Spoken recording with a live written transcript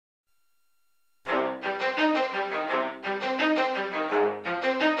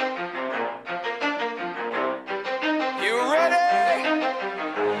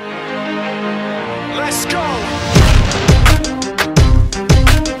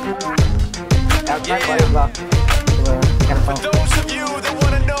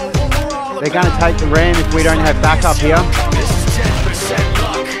They're going to take the ram if we don't have backup here. This is 10%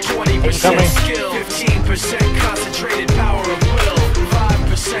 luck, 20% skill, 15% concentrated power of will,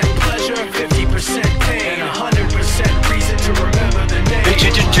 5% pleasure, 50% pain, 100% reason to remember the name.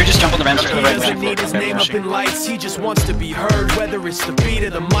 Dude, just jump on the ram. He doesn't need his name up in lights, he just wants to be heard, whether it's the beat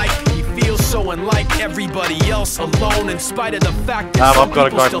of the mic. He feels so unlike everybody else, alone in spite of the fact that some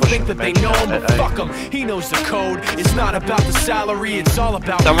people still think that they know him, but fuck him, he knows the code. It's not about the salary, it's all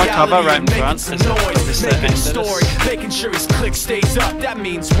about reality and making some noise, making a story, making sure his click stays up. That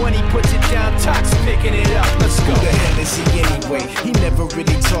means when he puts it down, Tox picking it up. Let's go. Who the hell is he anyway? He never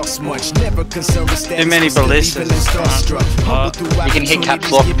really talks much, never concerned with stats. Too many ballistas. You can hit caps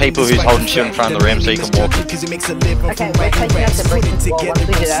lock people who's holding shit in front of the rim so you can walk. Okay, we're taking out the breaking wall once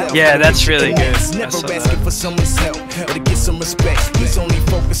we do that. Yeah, that's really good. Never asking for someone's help or to get some respect. He's only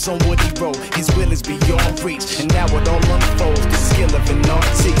focused on what he wrote. His will is beyond reach, and now it all unfolds. The skill of an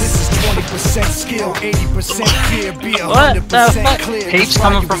artist. This is 20% skill, 80% fear, be 100% clear. Heaps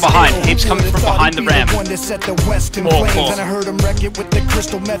coming from behind. Heaps coming from behind the ram. One that set the West in flames, and I heard him wreck it with the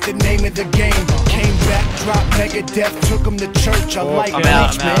crystal method. Name of the game. Came back, dropped Megadeth, took him to church. I like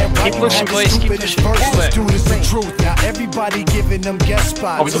out, man. Keep pushing, boys. Keep pushing. This dude is the truth. Now everybody giving them guest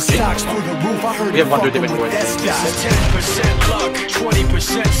spots. Stocks through the roof. I heard him fucking with that stock. 10% luck,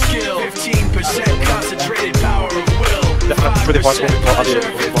 20% skill, 15% concentrated power of will, 5% pleasure,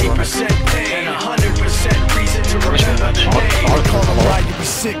 50% pain, 100% reason to remember the name. Call him ride, you be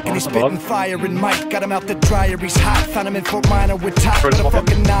sick, and he's spitting fire and Mike. Got him out the dryer, he's hot. Found him in Fort Minor with top. But a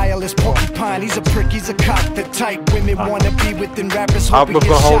fucking nihilist porcupine. He's a prick, he's a cock. The type women wanna be within rappers. We've got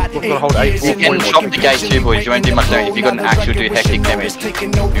to hold 8. You can chop the gate too, boys. You won't do much damage. If you've got an actual do hectic damage, you've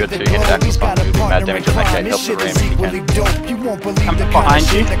got 2 hit axles pump, you do mad damage on that gate. Help the ram if you can. I'm behind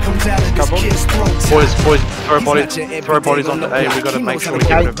you. Boys, throw bodies onto A. We've got to make sure we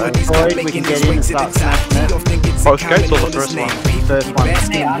get rid of A. We can get in and start smashing it. Both gates or the first one? First one.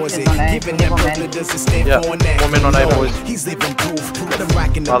 Yeah, 1 minute on A, boys.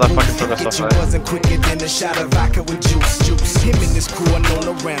 Oh, that fucking took us off A. Him and his crew are known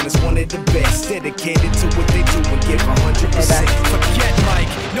around as one of the best, dedicated to what they do and give 100%. Forget Mike,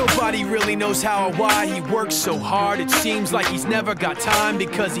 nobody really knows how or why he works so hard. It seems like he's never got time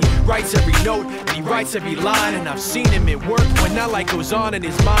because he writes every note and he writes every line. And I've seen him at work when that light goes on in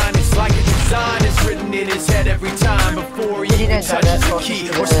his mind. It's like a design is written in his head every time before he even touches a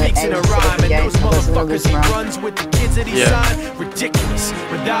key or speaks in a rhyme. And those motherfuckers he runs with the kids that he signed, ridiculous,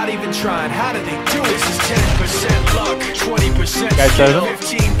 without even trying. How do they do it? This is 10% luck, 20% skill,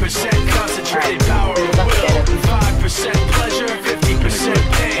 15% concentrated power of will, 5% pleasure, 50%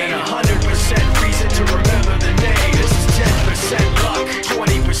 pain, 100% reason to remember the name. This is 10% luck,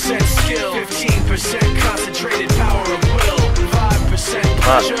 20% skill, 15% concentrated power of will, 5%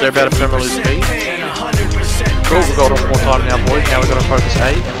 pleasure, they're about to permanently lose B. Cool, we've got one more time now, boys. Now we've got to focus A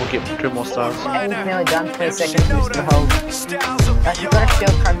and we'll get 2 more stars. We've nearly done 20 seconds just to hold. You've got a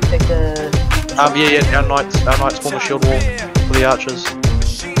shield trying to protect the... Yeah, our knights form a shield wall for the archers. You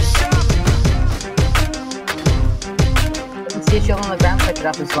can see a shield on the ground, pick it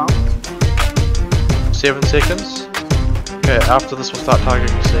up as well. 7 seconds. Okay, after this we'll start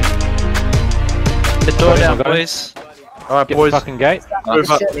targeting C. The door down, boys. Alright, boys. Fucking gate. Move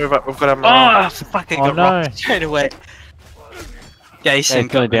up. We've got our Fucking got rocked straight away. Gate's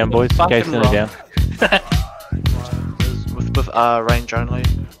nearly down, boys. Gate's nearly down. with range only.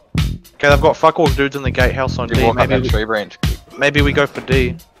 Okay, they've got fuck all dudes in the gatehouse on D. Maybe we go for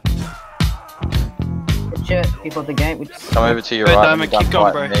D. Shit, people at the gate. Come over to your right. Diamond, keep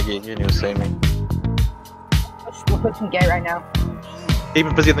going, bro. You'll see me. We're pushing gate right now. Keep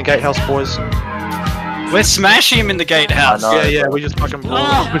him busy in the gatehouse, boys. We're smashing him in the gatehouse. Yeah, we just fucking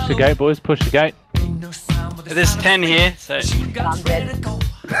blow. Push the gate, boys. Push the gate. There's 10 here, so I'm dead.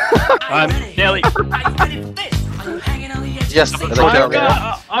 I'm nearly. Yes,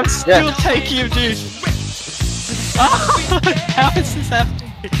 I'm still taking him, dude. How is this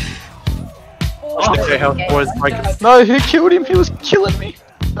happening? Boys, no, who killed him? He was killing me.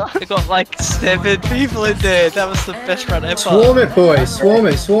 I got like 7 people in there. That was the best run ever. Swarm it, boys. Swarm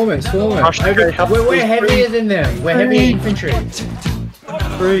it. We're heavier than them. We're heavy infantry.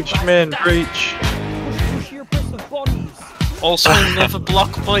 Breach, men, breach. Also, never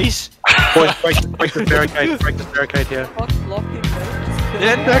block, please. Boys, break the barricade here.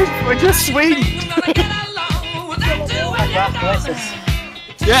 Yeah, no, we're just swing.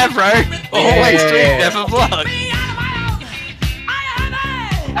 Yeah, bro. Always swing, never block.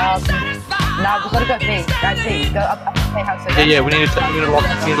 No, we've got to go B. Go B. Go up to the house. Yeah, we need to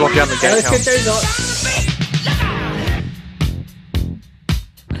lock down the gate. Let's get those up.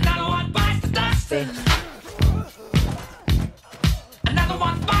 B.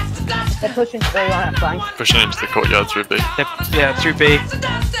 They're pushing through on that flank. Pushing into the courtyard through B. Yep, yeah, through B.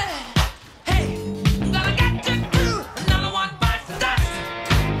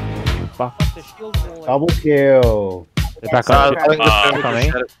 Double kill. They're back on. I think the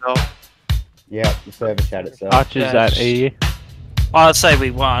on E. Yeah, the server chat itself. Archers at E. I'd say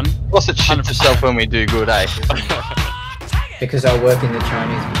we won. What's it shit yourself when we do good, eh? Because I work in the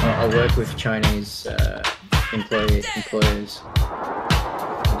Chinese. I work with Chinese employers.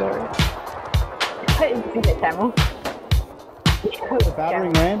 Is it Camel? The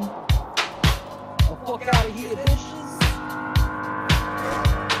battering ram. Fuck out of here, bitches.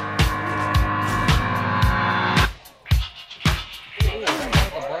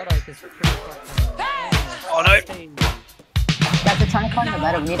 Oh no! Guys, we're trying to climb the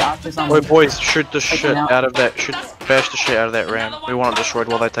ladder. We need archers on. Wait, boys, shoot the shit out of that. Shoot, bash the shit out of that ram. We want it destroyed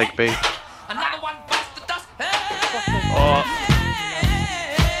while they take B. Oh.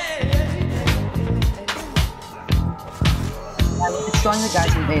 We're destroying the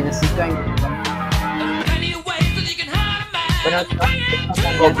guys in B. This is going. We're not.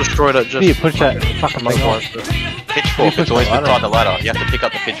 Well, destroyed it. Just You push that fucking thing off. pitchfork. It's always beside the ladder. You have to pick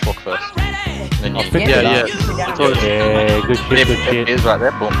up the pitchfork first. Then you, pick yeah, it yeah. up. It's always, Yeah, good shit, good it shit. is right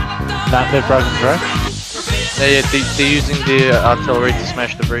there. Boom. Nah, they're broken through. Yeah, they're using the artillery to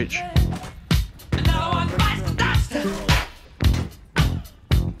smash the breach.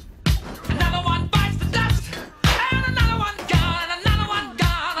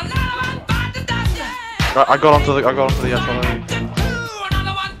 I got onto the artillery.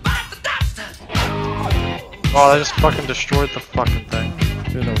 Oh, they just fucking destroyed the fucking thing.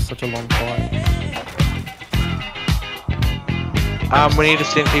 Dude, that was such a long fight. We need to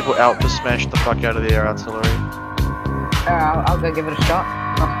send people out to smash the fuck out of the air artillery. I'll go give it a shot.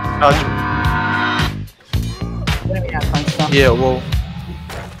 What do you mean outside stuff? Yeah, well,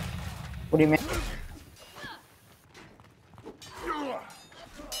 What do you mean?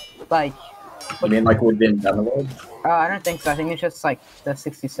 Like. You mean like within Bannerlord? I don't think so. I think it's just like the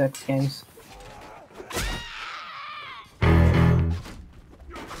 66 games.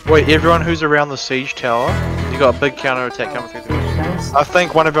 wait, everyone who's around the siege tower, you got a big counter attack coming through. I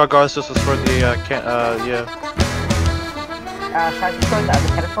think one of our guys just destroyed the yeah. Should I destroy the other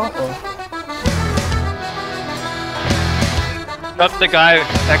catapult or? Got the guy.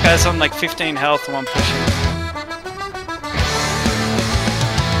 That guy's on like 15 health. The one pushing.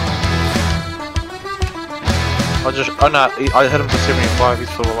 Oh no, I hit him for 75, he's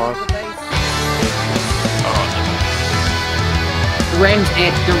still alive. The ram's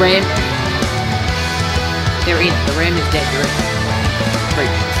dead. The ram. They're in. The ram is dead. They're in.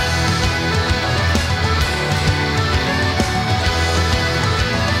 Breach.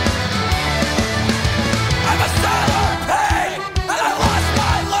 I'm a sailor, hey, and I lost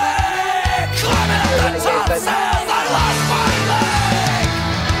my leg. Climbing up the top sails, I lost my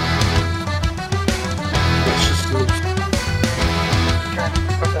leg.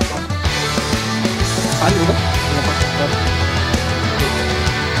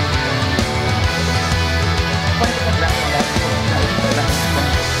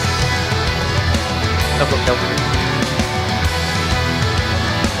 Double cavalry.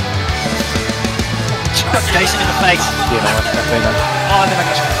 Got Jason in the face. Yeah, no, that's definitely not. Oh, and then I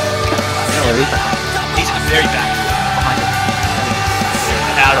got shot. He's very back. Behind him.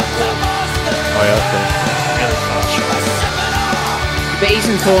 Out of wall. Oh yeah, that's Really fast shot. B's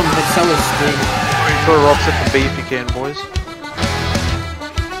and torn, but so is Spin. Throw rocks at the B if you can, boys.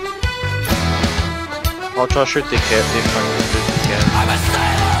 I'll try to shoot their cat if I can. I'm a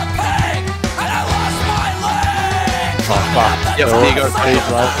sailor, pig, and I lost my leg. Oh fuck. Yep, there you go. Please,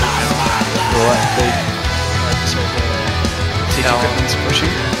 right. Alright, please. Siege equipment's pushing.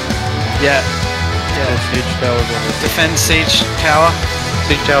 Yeah. Siege towers on the Defend siege tower.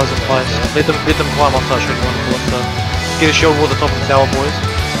 Siege tower's in place. Let them climb on start shooting one of them. Get a shield wall at the top of the tower, boys.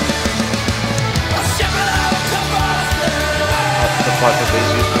 The fight for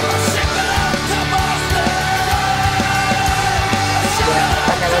these useful.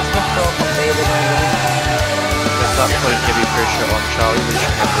 Let's start putting heavy pressure on Charlie. We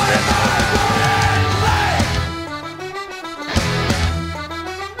should have the band.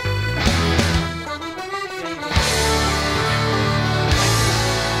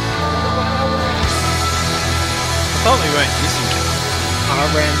 I thought we weren't using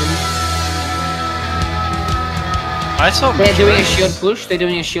Random. I saw They're doing a shield push. They're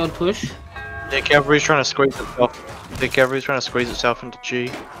doing a shield push. Their cavalry's trying to squeeze itself. Their cavalry's trying to squeeze itself into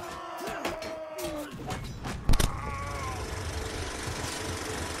G.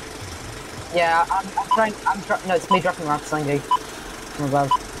 Yeah, I'm trying. No, it's me dropping rocks on you from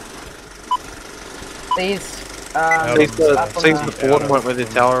above. These. Seems the board point where the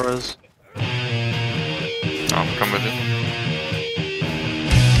tower is. Oh, come with it.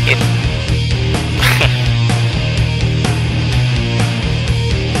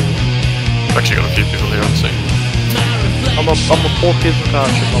 I've actually got a few people here on scene. I'm a poor peasant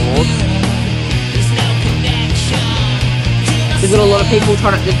archer, my lord. We've got a lot of people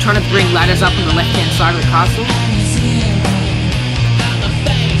trying to bring ladders up on the left hand side of the castle.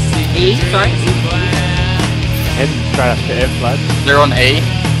 E, sorry. Head straight up to F, lads. They're on E.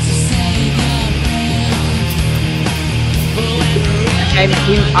 Okay,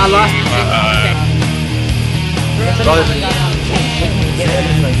 our last.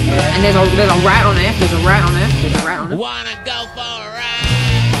 And there's a rat on F. There's a rat on F. There's a rat on F. Wanna go for a ride?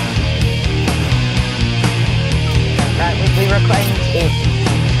 Right, we reclaimed it.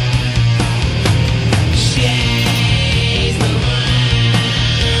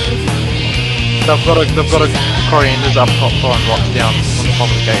 They've got a corianders up top throwing rocks down on the top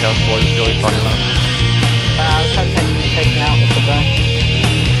of the gatehouse, boys. Really fucking up. I was trying to take them out with the gun.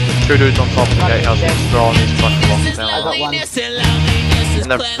 2 dudes on top of the gatehouse just throwing these fucking rocks down. I got one. And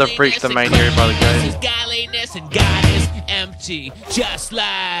they've breached the main area by the gate. Godliness and God is empty, just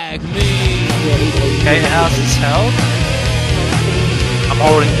like me. Gatehouse is held. I'm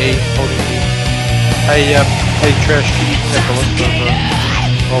holding E. Hey, Trash, can you take a look over?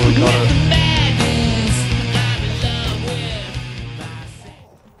 Oh, we got it.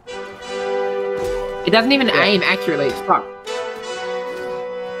 It doesn't even aim accurately. It's fucked.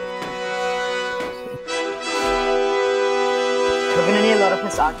 We're gonna need a lot of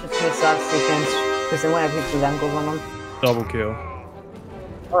his archers to start sequence, because then we have hits with angles on them. Double kill.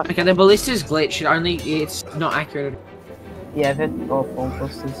 Okay, the ballista's glitched. It's not accurate. Yeah, I've hit all 4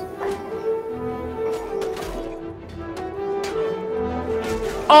 busters.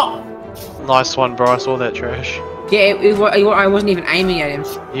 Oh! Nice one, bro. I saw that, Trash. Yeah, I wasn't even aiming at him.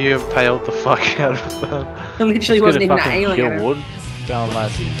 You impaled the fuck out of them. I literally wasn't even aiming at him. Down,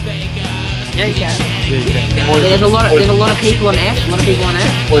 lads. Yeah, you can. There's a lot of people on F.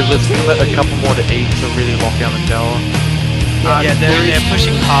 Boys, let's commit a couple more to E to really lock down the tower. Yeah, they're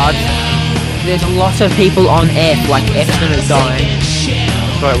pushing hard. There's a lot of people on F. Like F's gonna die.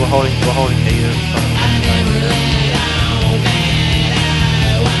 Right, we're holding E.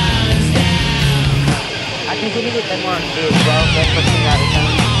 I think we need to get them more on E as well. They're pushing out the town.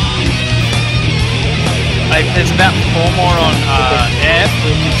 There's about 4 more on F.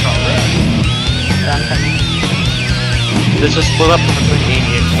 We'll control it. There's a split up between E and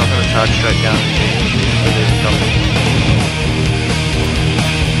F. It's not going to charge straight down to G.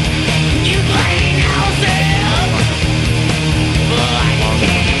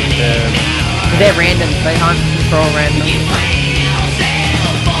 They're random. They can't control random.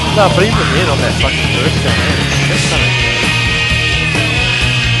 No, but even then on that fucking first gun, it's kind of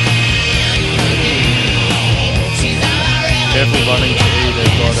careful running to E,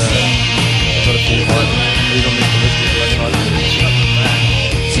 they've got a few height. He's on this ballistic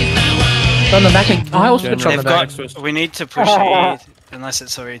On the back end. I also switch on the back. We need to push E, unless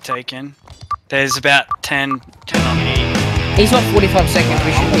it's already taken. There's about 10 on E. He's got 45 seconds.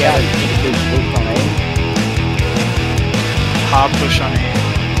 We should be able to hard push on E.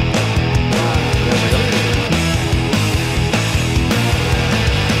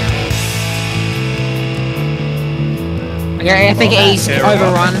 Okay, I think E's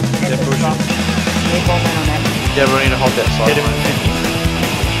overrun. Yeah, we need to hold that side.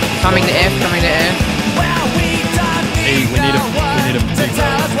 Coming to F. E, we need a big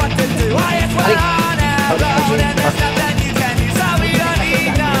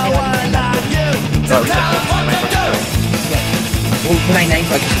Main name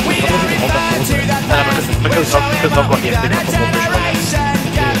focus. Because I've got the ethic of the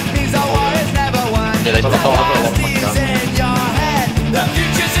yeah, they've got a lot of my guns.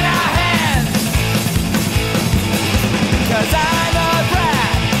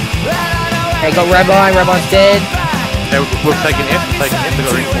 Okay, got Rabbi's dead. Yeah, we've taken F, they've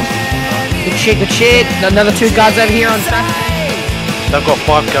got reinforcements. Good shit. Another 2 guards over here on track. They've got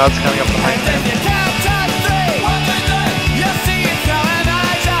 5 guards coming up the main ramp.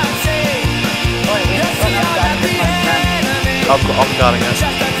 I'm guarding it.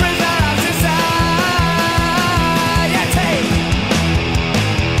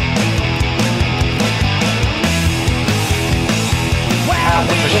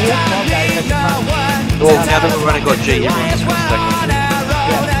 Well, now that we've only got G, everyone's just going to stack on G.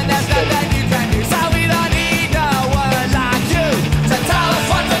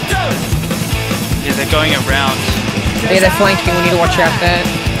 going around. Yeah, they're flanking. We need to watch out there.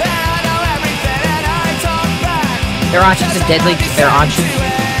 Their archers are deadly because they're archers.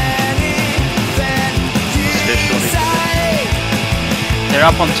 They're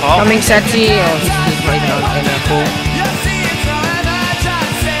up on top. Coming, Satsi. Oh, he's not even on in a pool.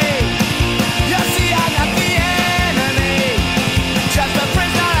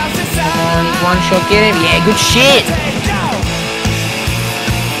 Come on, he's one shot. Get him. Yeah, good shit.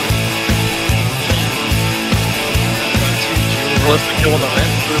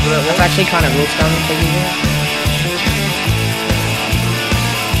 That's actually kind of real stunning for you there.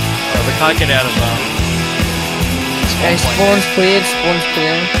 We can't get out of Okay, spawn's cleared, spawn's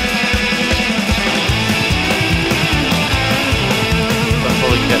cleared. Don't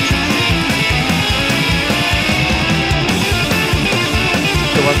probably catch.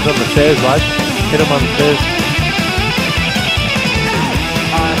 The one's on the stairs, right? Hit him on the stairs.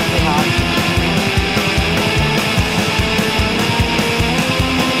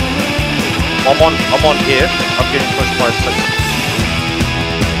 I'm on here. I'm getting pushed by 6.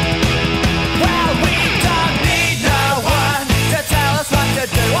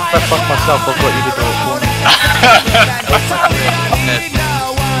 I fuck myself, I've got you to do it for me.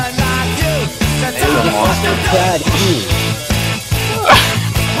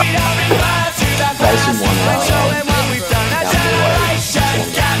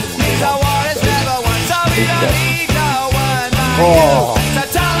 Oh.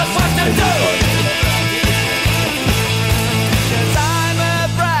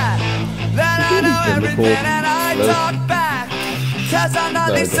 Cause I'm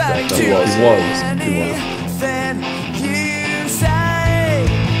not deciding to He was. anything you say.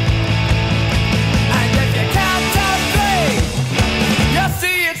 And if you count to 3, you'll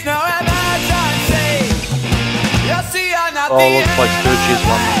see it's no emergency. You'll see I'm not the looks like Sturgis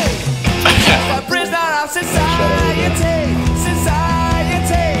one. a prisoner of society. Society.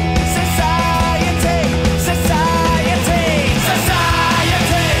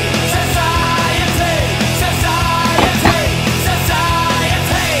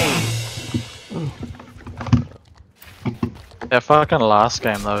 That fucking last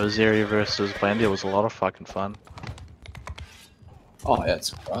game though, Azeri versus Blandy, was a lot of fucking fun. Oh yeah,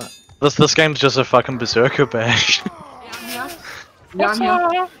 it's right. This game's just a fucking berserker bash. Yeah, I'm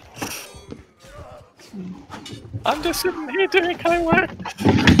here. I'm just sitting here doing homework.